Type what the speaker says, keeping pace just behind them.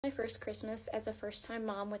My first Christmas as a first-time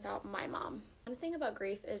mom without my mom. One thing about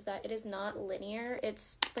grief is that it is not linear,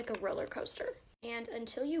 it's like a roller coaster. And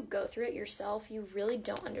until you go through it yourself, you really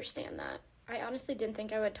don't understand that. I honestly didn't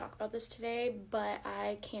think I would talk about this today, but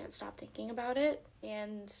I can't stop thinking about it,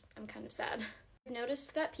 and I'm kind of sad. I've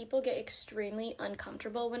noticed that people get extremely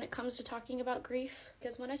uncomfortable when it comes to talking about grief,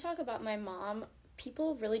 because when I talk about my mom,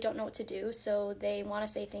 people really don't know what to do, so they want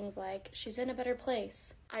to say things like, she's in a better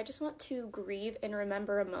place. I just want to grieve and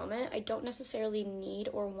remember a moment. I don't necessarily need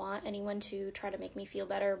or want anyone to try to make me feel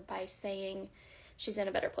better by saying she's in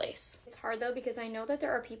a better place. It's hard though, because I know that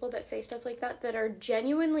there are people that say stuff like that are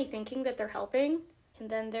genuinely thinking that they're helping, and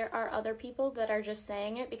then there are other people that are just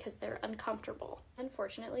saying it because they're uncomfortable.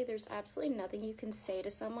 Unfortunately, there's absolutely nothing you can say to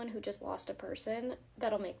someone who just lost a person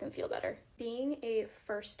that'll make them feel better. Being a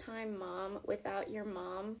first-time mom without your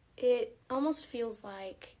mom, it almost feels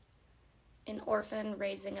like an orphan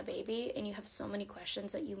raising a baby, and you have so many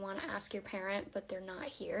questions that you want to ask your parent, but they're not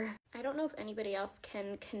here. I don't know if anybody else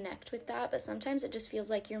can connect with that, but sometimes it just feels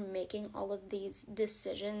like you're making all of these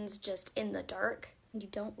decisions just in the dark, and you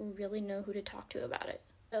don't really know who to talk to about it.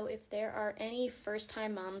 So if there are any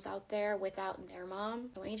first-time moms out there without their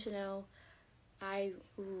mom, I want you to know I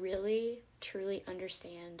really, truly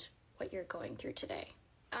understand what you're going through today.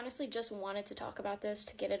 I honestly just wanted to talk about this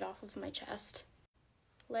to get it off of my chest.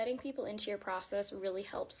 Letting people into your process really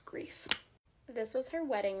helps grief. This was her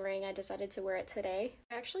wedding ring. I decided to wear it today.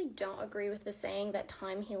 I actually don't agree with the saying that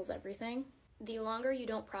time heals everything. The longer you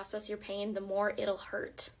don't process your pain, the more it'll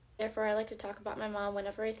hurt. Therefore, I like to talk about my mom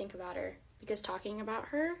whenever I think about her, because talking about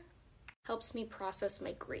her helps me process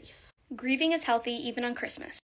my grief. Grieving is healthy even on Christmas.